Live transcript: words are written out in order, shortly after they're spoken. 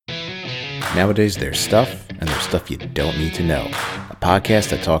Nowadays, there's stuff, and there's stuff you don't need to know. A podcast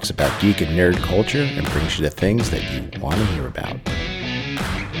that talks about geek and nerd culture and brings you the things that you want to hear about.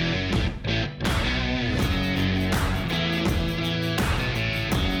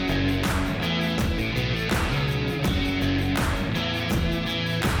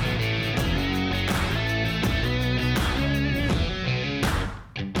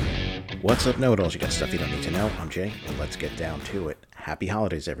 What's up, know-it-alls? You got stuff you don't need to know. I'm Jay, and let's get down to it. Happy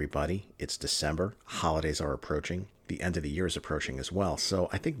holidays, everybody. It's December. Holidays are approaching. The end of the year is approaching as well. So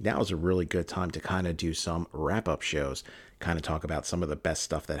I think now is a really good time to kind of do some wrap-up shows, kind of talk about some of the best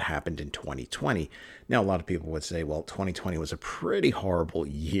stuff that happened in 2020. Now, a lot of people would say, well, 2020 was a pretty horrible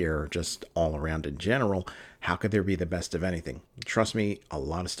year, just all around in general. How could there be the best of anything? Trust me, a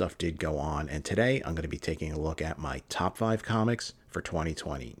lot of stuff did go on. And today I'm going to be taking a look at my top 5 comics for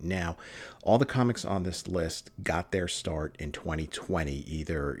 2020. Now, all the comics on this list got their start in 2020,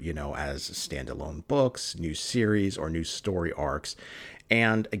 either, as standalone books, new series, or new story arcs.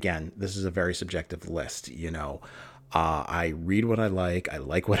 And again, this is a very subjective list, I read what I like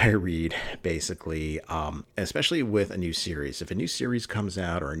what I read, basically, especially with a new series. If a new series comes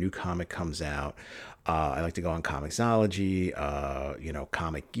out or a new comic comes out, I like to go on Comixology,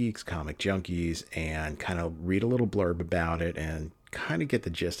 Comic Geeks, Comic Junkies, and kind of read a little blurb about it and kind of get the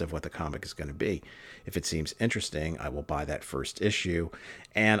gist of what the comic is going to be. If it seems interesting, I will buy that first issue.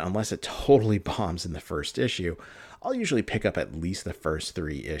 And unless it totally bombs in the first issue, I'll usually pick up at least the first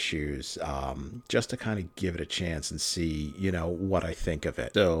 3 issues, just to kind of give it a chance and see, what I think of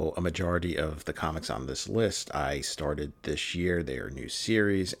it. So a majority of the comics on this list I started this year. They are new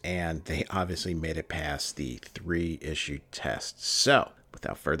series, and they obviously made it past the 3-issue test. So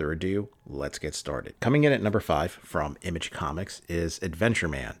without further ado, let's get started. Coming in at number 5 from Image Comics is Adventure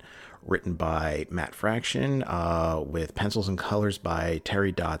Man, written by Matt Fraction, with pencils and colors by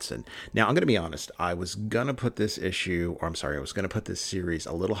Terry Dodson. Now, I'm going to be honest. I was going to put this series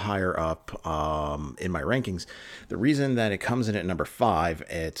a little higher up in my rankings. The reason that it comes in at number 5,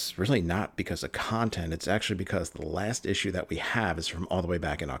 it's really not because of content. It's actually because the last issue that we have is from all the way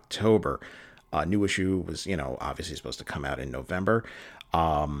back in October. New issue was, obviously supposed to come out in November.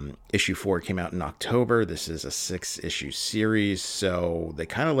 Issue 4 came out in October. This is a 6-issue series, so they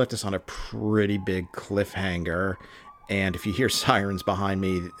kind of left us on a pretty big cliffhanger. And if you hear sirens behind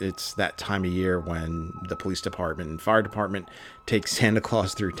me, it's that time of year when the police department and fire department take Santa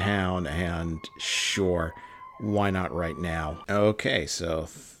Claus through town, and sure, why not right now? Okay, so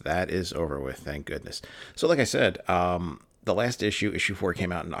that is over with, thank goodness. So like I said, the last issue 4,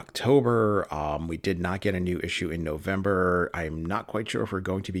 came out in October. We did not get a new issue in November. I'm not quite sure if we're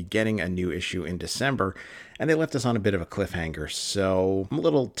going to be getting a new issue in December, and they left us on a bit of a cliffhanger. So I'm a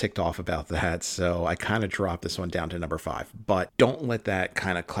little ticked off about that. So I kind of dropped this one down to number 5. But don't let that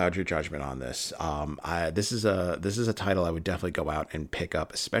kind of cloud your judgment on this. This is a title I would definitely go out and pick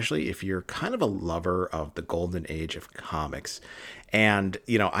up, especially if you're kind of a lover of the golden age of comics. And,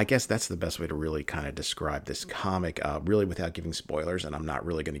 I guess that's the best way to really kind of describe this comic, really without giving spoilers. And I'm not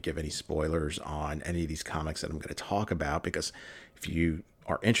really going to give any spoilers on any of these comics that I'm going to talk about, because if you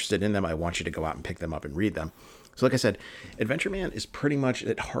are interested in them, I want you to go out and pick them up and read them. So like I said, Adventure Man is pretty much,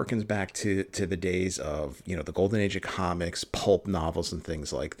 it harkens back to the days of, the golden age of comics, pulp novels and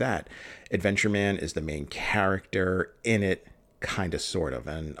things like that. Adventure Man is the main character in it. Kind of, sort of,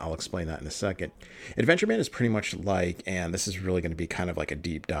 and I'll explain that in a second. Adventure Man is pretty much like, and this is really going to be kind of like a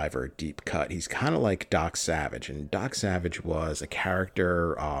deep dive or a deep cut, he's kind of like Doc Savage, and Doc Savage was a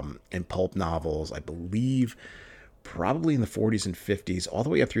character in pulp novels, I believe, probably in the 40s and 50s, all the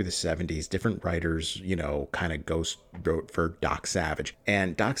way up through the 70s. Different writers, kind of wrote for Doc Savage.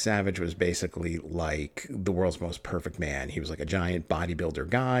 And Doc Savage was basically like the world's most perfect man. He was like a giant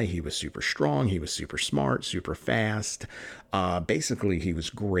bodybuilder guy. He was super strong. He was super smart, super fast. Basically, he was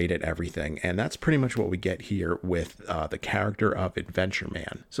great at everything. And that's pretty much what we get here with the character of Adventure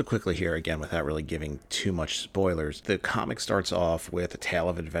Man. So quickly here, again, without really giving too much spoilers, the comic starts off with a tale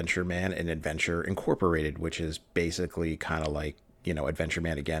of Adventure Man and Adventure Incorporated, which is basically kind of like, Adventure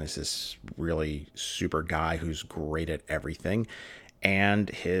Man, again, is this really super guy who's great at everything. And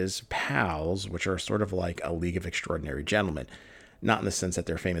his pals, which are sort of like a League of Extraordinary Gentlemen. Not in the sense that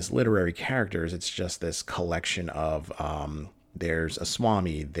they're famous literary characters. It's just this collection of, there's a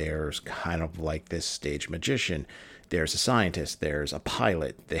Swami, there's kind of like this stage magician, there's a scientist, there's a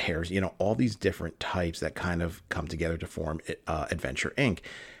pilot, there's, all these different types that kind of come together to form Adventure Inc.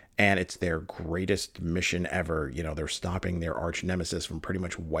 and it's their greatest mission ever. They're stopping their arch nemesis from pretty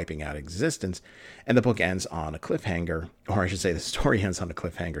much wiping out existence. And the book ends on a cliffhanger, or I should say the story ends on a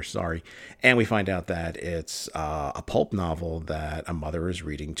cliffhanger, sorry. And we find out that it's a pulp novel that a mother is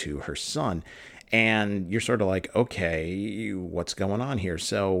reading to her son. And you're sort of like, okay, what's going on here?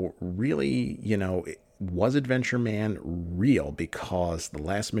 So really, was Adventure Man real? Because the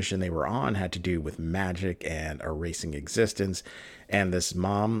last mission they were on had to do with magic and erasing existence. And this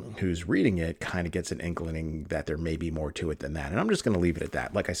mom who's reading it kind of gets an inkling that there may be more to it than that. And I'm just going to leave it at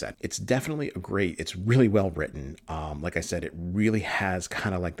that. Like I said, it's definitely it's really well written. Like I said, it really has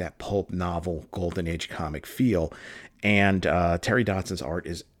kind of like that pulp novel, Golden Age comic feel. And Terry Dotson's art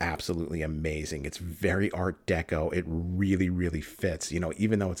is absolutely amazing. It's very Art Deco. It really, really fits.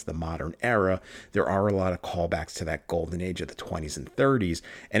 Even though it's the modern era, there are a lot of callbacks to that golden age of the 20s and 30s,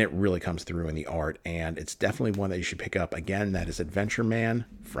 and it really comes through in the art. And it's definitely one that you should pick up. Again, that is Adventure Man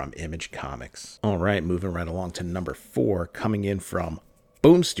from Image Comics. All right, moving right along to number 4, coming in from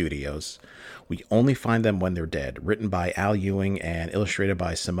Boom Studios. We Only Find Them When They're Dead, written by Al Ewing and illustrated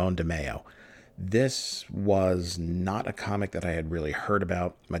by Simone DeMeo. This was not a comic that I had really heard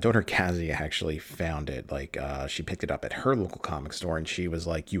about. My daughter Cassie actually found it. She picked it up at her local comic store, and she was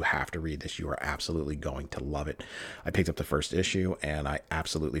like, you have to read this. You are absolutely going to love it. I picked up the first issue, and I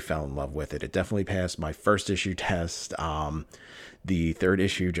absolutely fell in love with it. It definitely passed my first issue test. The third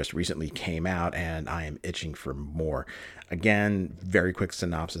issue just recently came out, and I am itching for more. Again, very quick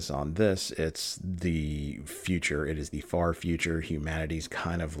synopsis on this. It's the future. It is the far future. Humanity's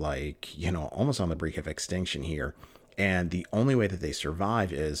kind of like, almost on the brink of extinction here. And the only way that they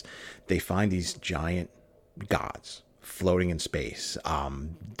survive is they find these giant gods floating in space.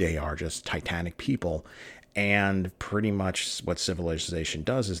 They are just titanic people. And pretty much what civilization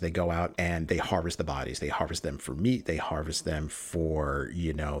does is they go out and they harvest the bodies. They harvest them for meat. They harvest them for,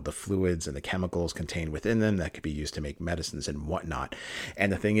 the fluids and the chemicals contained within them that could be used to make medicines and whatnot.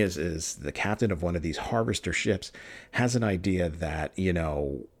 And the thing is the captain of one of these harvester ships has an idea that,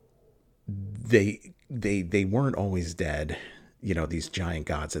 they weren't always dead. These giant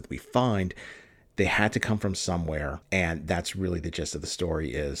gods that we find, they had to come from somewhere. And that's really the gist of the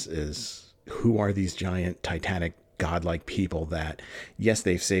story is who are these giant titanic godlike people that, yes,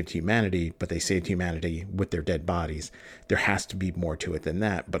 they've saved humanity, but they saved humanity with their dead bodies. There has to be more to it than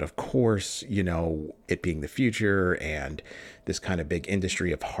that. But of course, it being the future and this kind of big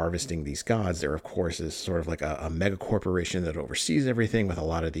industry of harvesting these gods, there of course is sort of like a mega corporation that oversees everything with a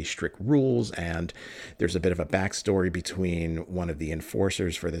lot of these strict rules. And there's a bit of a backstory between one of the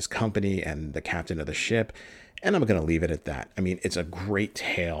enforcers for this company and the captain of the ship. And I'm going to leave it at that. I mean, it's a great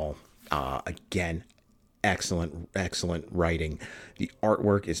tale. Again, excellent writing. The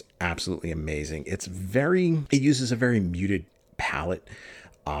artwork is absolutely amazing. It uses a very muted palette,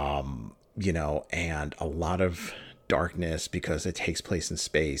 and a lot of darkness because it takes place in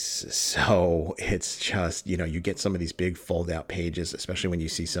space. So it's just, you get some of these big fold out pages, especially when you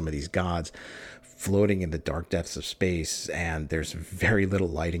see some of these gods floating in the dark depths of space, and there's very little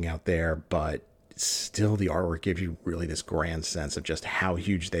lighting out there, but still the artwork gives you really this grand sense of just how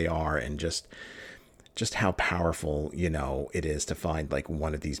huge they are and just how powerful, it is to find like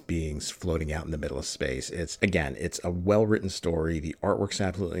one of these beings floating out in the middle of space. It's a well-written story. The artwork's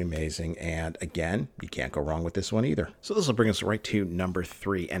absolutely amazing. And again, you can't go wrong with this one either. So this will bring us right to number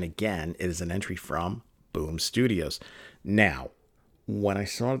 3. And again, it is an entry from Boom Studios. Now, when I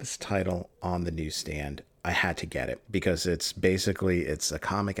saw this title on the newsstand, I had to get it because it's a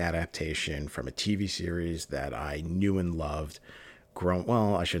comic adaptation from a TV series that I knew and loved.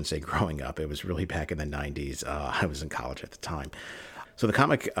 I shouldn't say growing up. It was really back in the 90s. I was in college at the time. So the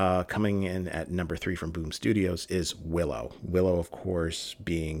comic coming in at number 3 from Boom Studios is Willow. Willow, of course,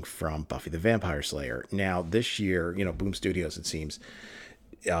 being from Buffy the Vampire Slayer. Now, this year, Boom Studios, it seems,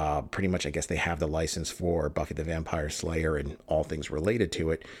 pretty much, I guess they have the license for Buffy the Vampire Slayer and all things related to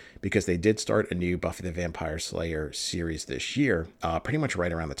it, because they did start a new Buffy the Vampire Slayer series this year, pretty much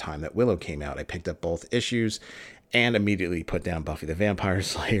right around the time that Willow came out. I picked up both issues and immediately put down Buffy the Vampire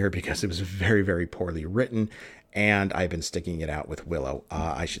Slayer because it was very, very poorly written, and I've been sticking it out with Willow.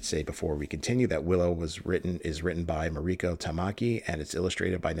 I should say before we continue that Willow is written by Mariko Tamaki, and it's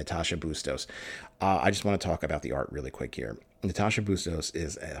illustrated by Natasha Bustos. I just want to talk about the art really quick here. Natasha Bustos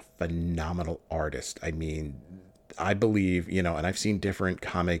is a phenomenal artist. I mean, I believe, and I've seen different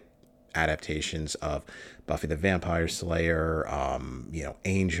comic adaptations of Buffy the Vampire Slayer,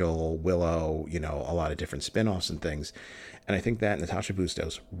 Angel, Willow, a lot of different spin-offs and things. And I think that Natasha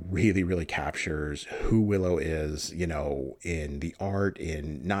Bustos really, really captures who Willow is, in the art,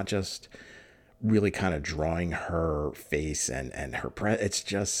 in not just really kind of drawing her face and her it's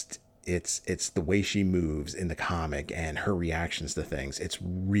just it's the way she moves in the comic and her reactions to things. It's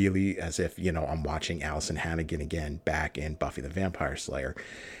really as if, I'm watching Allison Hannigan again back in Buffy the Vampire Slayer.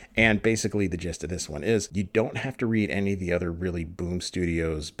 And basically the gist of this one is you don't have to read any of the other really Boom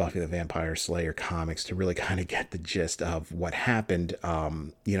Studios Buffy the Vampire Slayer comics to really kind of get the gist of what happened.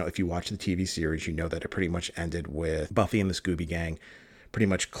 If you watch the TV series, you know that it pretty much ended with Buffy and the Scooby Gang pretty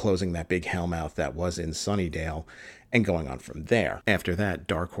much closing that big hellmouth that was in Sunnydale and going on from there. After that,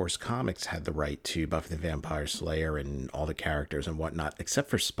 Dark Horse Comics had the right to Buffy the Vampire Slayer and all the characters and whatnot, except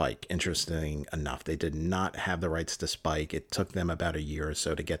for Spike. Interesting enough, they did not have the rights to Spike. It took them about a year or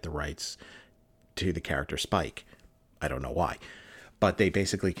so to get the rights to the character Spike. I don't know why. But they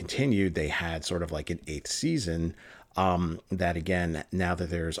basically continued. They had sort of like an 8th season that again, now that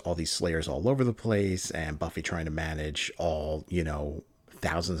there's all these Slayers all over the place and Buffy trying to manage all,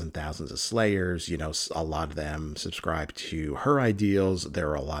 thousands and thousands of Slayers, a lot of them subscribe to her ideals.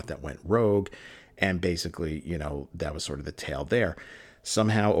 There are a lot that went rogue. And basically, that was sort of the tale there.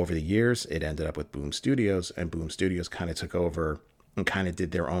 Somehow over the years, it ended up with Boom Studios, and Boom Studios kind of took over and kind of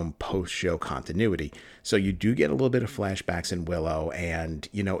did their own post-show continuity. So you do get a little bit of flashbacks in Willow. And,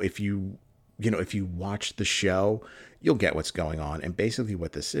 if you watch the show, you'll get what's going on. And basically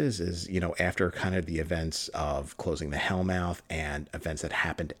what this is, after kind of the events of closing the Hellmouth and events that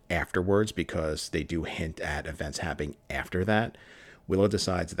happened afterwards, because they do hint at events happening after that, Willow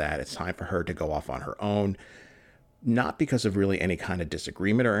decides that it's time for her to go off on her own. Not because of really any kind of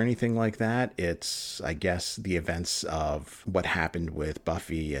disagreement or anything like that. It's, I guess, the events of what happened with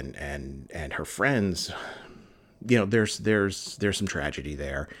Buffy and her friends. There's some tragedy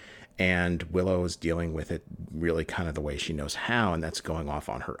there. And Willow is dealing with it really kind of the way she knows how, and that's going off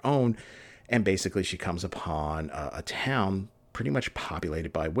on her own. And basically she comes upon a town pretty much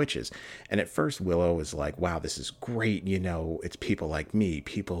populated by witches. And at first Willow is like, wow, this is great. It's people like me,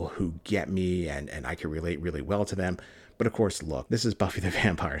 people who get me, and I can relate really well to them. But of course, look, this is Buffy the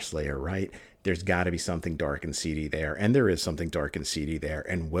Vampire Slayer, right? There's got to be something dark and seedy there. And there is something dark and seedy there.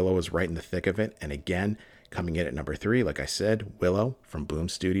 And Willow is right in the thick of it. And again, coming in at number 3, like I said, Willow from Boom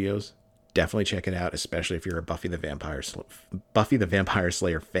Studios. Definitely check it out, especially if you're a Buffy the Vampire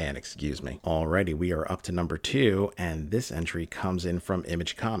Slayer fan, excuse me. Alrighty, we are up to number 2, and this entry comes in from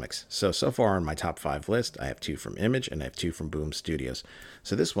Image Comics. So far on my top 5 list, I have 2 from Image and I have 2 from Boom Studios.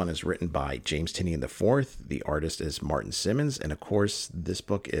 So this one is written by James Tynion IV. The artist is Martin Simmons, and of course, this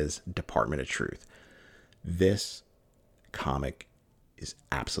book is Department of Truth. This comic is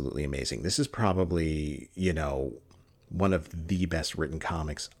absolutely amazing. This is probably, one of the best written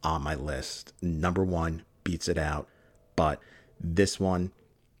comics on my list. Number 1 beats it out, but this one,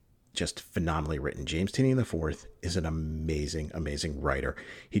 just phenomenally written. James Tynion IV is an amazing, amazing writer.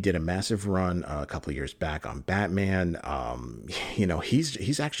 He did a massive run a couple of years back on Batman.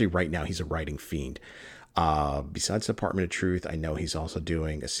 He's actually right now, he's a writing fiend. Besides Department of Truth, I know he's also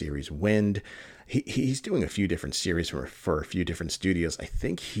doing a series Wind. He's doing a few different series for a few different studios. I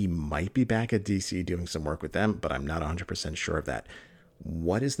think he might be back at DC doing some work with them, but I'm not 100% sure of that.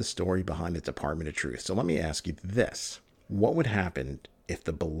 What is the story behind the Department of Truth? So let me ask you this. What would happen if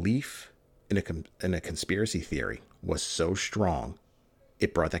the belief in a conspiracy theory was so strong,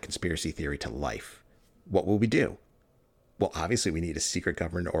 it brought that conspiracy theory to life? What will we do? Well, obviously we need a secret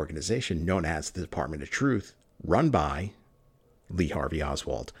government organization known as the Department of Truth, run by Lee Harvey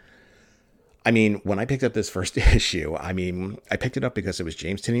Oswald. I mean, when I picked up this first issue, I picked it up because it was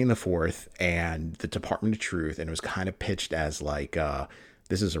James Tynion IV and the Department of Truth, and it was kind of pitched as like,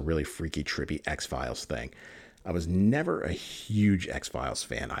 this is a really freaky, trippy X-Files thing. I was never a huge X-Files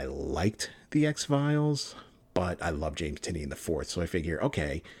fan. I liked the X-Files, but I love James Tynion IV, so I figure,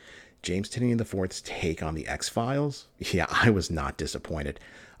 okay, James Tynion IV's take on the X-Files? Yeah, I was not disappointed.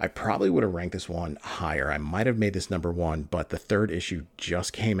 I probably would have ranked this one higher. I might have made this number 1, but the 3rd issue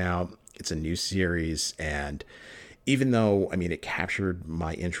just came out. It's a new series, and even though, it captured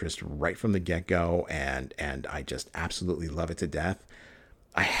my interest right from the get-go, and I just absolutely love it to death,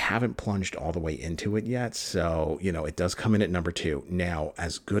 I haven't plunged all the way into it yet, so, it does come in at number 2. Now,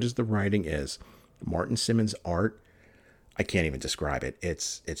 as good as the writing is, Martin Simmons' art, I can't even describe it.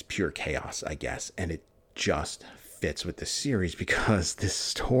 It's pure chaos, I guess, and it just fits with the series because this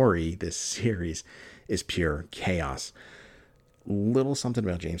series is pure chaos. Little something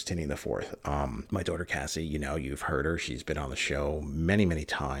about James Tynion IV. My daughter Cassie, you've heard her. She's been on the show many, many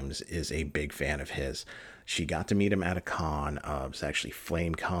times, is a big fan of his. She got to meet him at a con. It was actually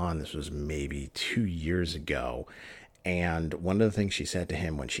Flame Con. This was maybe 2 years ago. And one of the things she said to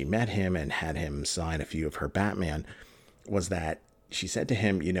him when she met him and had him sign a few of her Batman was that, she said to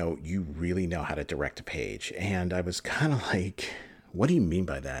him, you really know how to direct a page. And I was kind of like, what do you mean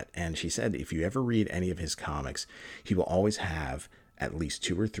by that? And she said, if you ever read any of his comics, he will always have at least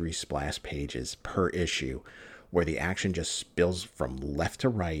 2 or 3 splash pages per issue where the action just spills from left to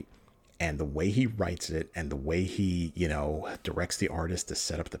right. And the way he writes it and the way he, directs the artist to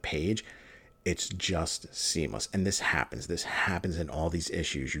set up the page, it's just seamless. And this happens. This happens in all these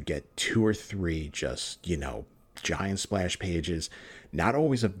issues. You get 2 or 3 just, giant splash pages, not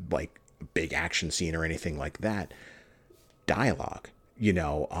always a big action scene or anything like that. Dialogue,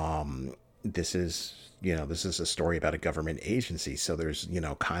 this is a story about a government agency. So there's,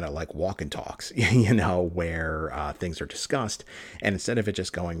 kind of like walk and talks, where things are discussed. And instead of it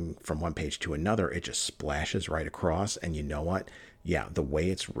just going from one page to another, it just splashes right across. And you know what? Yeah, the way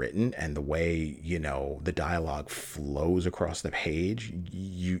it's written and the way, the dialogue flows across the page,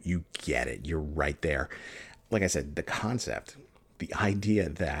 you get it. You're right there. Like I said, the concept, the idea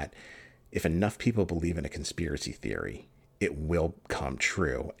that if enough people believe in a conspiracy theory, it will come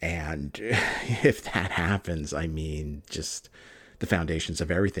true. And if that happens, I mean, just the foundations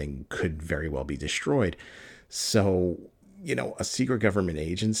of everything could very well be destroyed. So, a secret government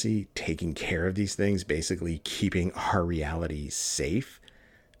agency taking care of these things, basically keeping our reality safe.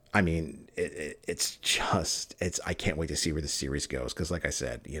 I mean, I can't wait to see where the series goes. Because like I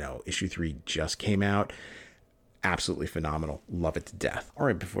said, issue 3 just came out. Absolutely phenomenal. Love it to death. All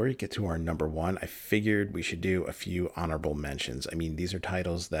right, before we get to our number 1, I figured we should do a few honorable mentions. I mean, these are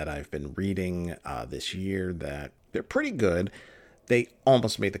titles that I've been reading this year that they're pretty good. They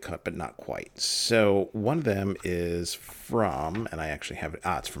almost made the cut, but not quite. So one of them is from, and I actually have it,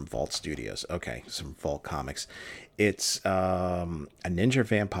 it's from Vault Studios. Okay, some Vault Comics. It's a ninja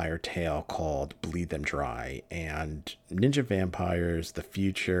vampire tale called Bleed Them Dry. And ninja vampires, the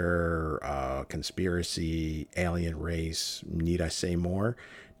future, conspiracy, alien race, need I say more?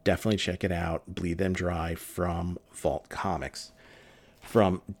 Definitely check it out. Bleed Them Dry from Vault Comics.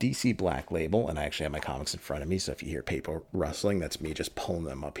 From DC Black Label, and I actually have my comics in front of me, so if you hear paper rustling, that's me just pulling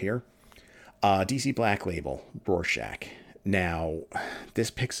them up here. DC Black Label, Rorschach. Now,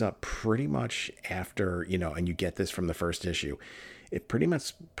 this picks up pretty much after, and you get this from the first issue. It pretty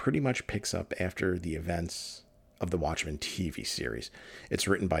much picks up after the events of the Watchmen TV series. It's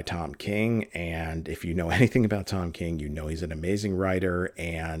written by Tom King, and if you know anything about Tom King, he's an amazing writer,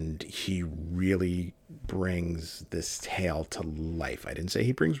 and he really brings this tale to life. I didn't say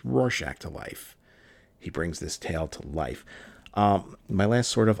he brings Rorschach to life. He brings this tale to life. My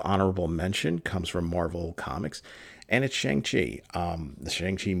last sort of honorable mention comes from Marvel Comics, and it's Shang-Chi. The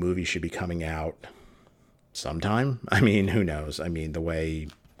Shang-Chi movie should be coming out sometime. I mean, who knows? I mean, the way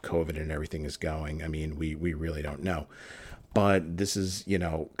COVID and everything is going, I mean, we really don't know. But this is,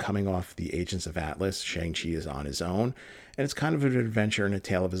 coming off the Agents of Atlas. Shang-Chi is on his own, and it's kind of an adventure and a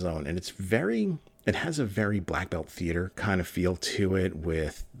tale of his own. And it has a very Black Belt theater kind of feel to it,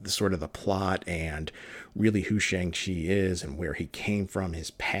 with the plot and really who Shang-Chi is and where he came from,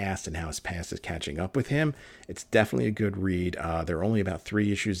 his past, and how his past is catching up with him. It's definitely a good read. They're only about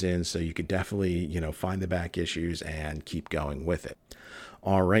 3 issues in, so you could definitely, find the back issues and keep going with it.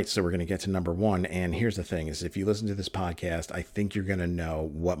 All right, so we're going to get to number 1. And here's the thing is, if you listen to this podcast, I think you're going to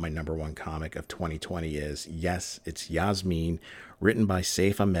know what my number 1 comic of 2020 is. Yes, it's Yasmin, written by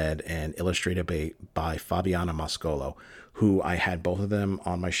Saif Ahmed and illustrated by Fabiana Mascolo, who I had both of them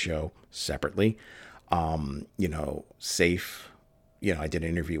on my show separately. Saif, I did an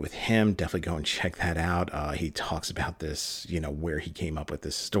interview with him. Definitely go and check that out. He talks about this, where he came up with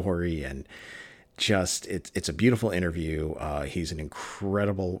this story, and just it's a beautiful interview. He's an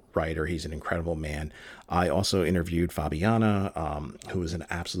incredible writer. He's an incredible man. I also interviewed Fabiana, who is an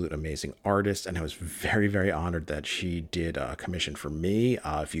absolute amazing artist, and I was very, very honored that she did a commission for me.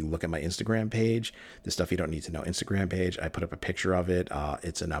 If you look at my Instagram page, the Stuff You Don't Need to Know Instagram page, I put up a picture of it.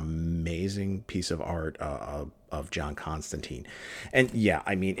 It's an amazing piece of art of John Constantine. And yeah,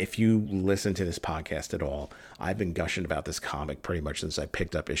 I mean, if you listen to this podcast at all, I've been gushing about this comic pretty much since I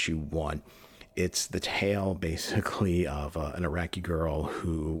picked up issue 1. It's the tale, basically, of an Iraqi girl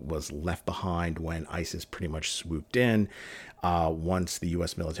who was left behind when ISIS pretty much swooped in. Once the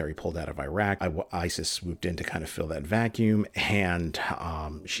U.S. military pulled out of Iraq, ISIS swooped in to kind of fill that vacuum, and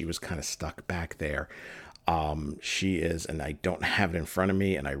she was kind of stuck back there. She is, and I don't have it in front of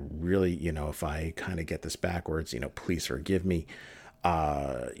me, and I really, if I kind of get this backwards, please forgive me.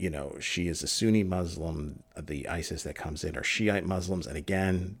 She is a Sunni Muslim. The ISIS that comes in are Shiite Muslims, and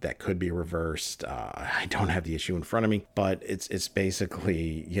again, that could be reversed. I don't have the issue in front of me, but it's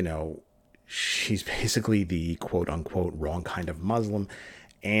basically, she's basically the quote unquote wrong kind of Muslim,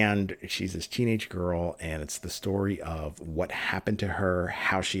 And she's this teenage girl, and it's the story of what happened to her,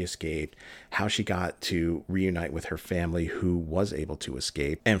 how she escaped, how she got to reunite with her family who was able to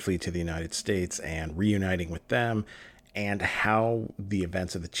escape and flee to the United States, and reuniting with them, and how the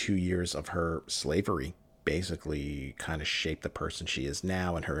events of the 2 years of her slavery basically kind of shaped the person she is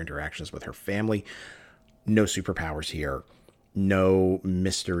now and her interactions with her family. No superpowers here. No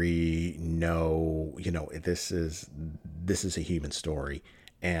mystery, no, this is a human story.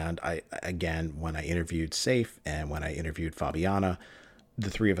 And again, when I interviewed Saif and when I interviewed Fabiana, the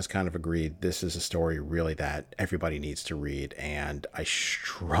three of us kind of agreed this is a story really that everybody needs to read. And I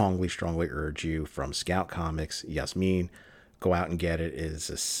strongly, strongly urge you, from Scout Comics, Yasmin, go out and get it. It is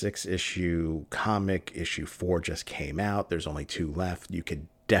a 6-issue comic. Issue 4 just came out. There's only 2 left. You could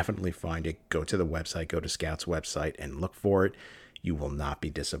definitely find it. Go to the website, go to Scout's website and look for it. You will not be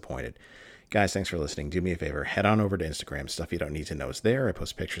disappointed. Guys, thanks for listening. Do me a favor, head on over to Instagram. Stuff you don't need to know is there. I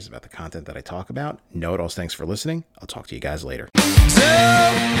post pictures about the content that I talk about. Know-it-alls, thanks for listening. I'll talk to you guys later. So,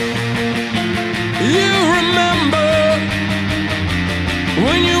 you remember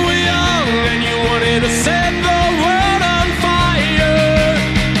when you were young and you wanted to set the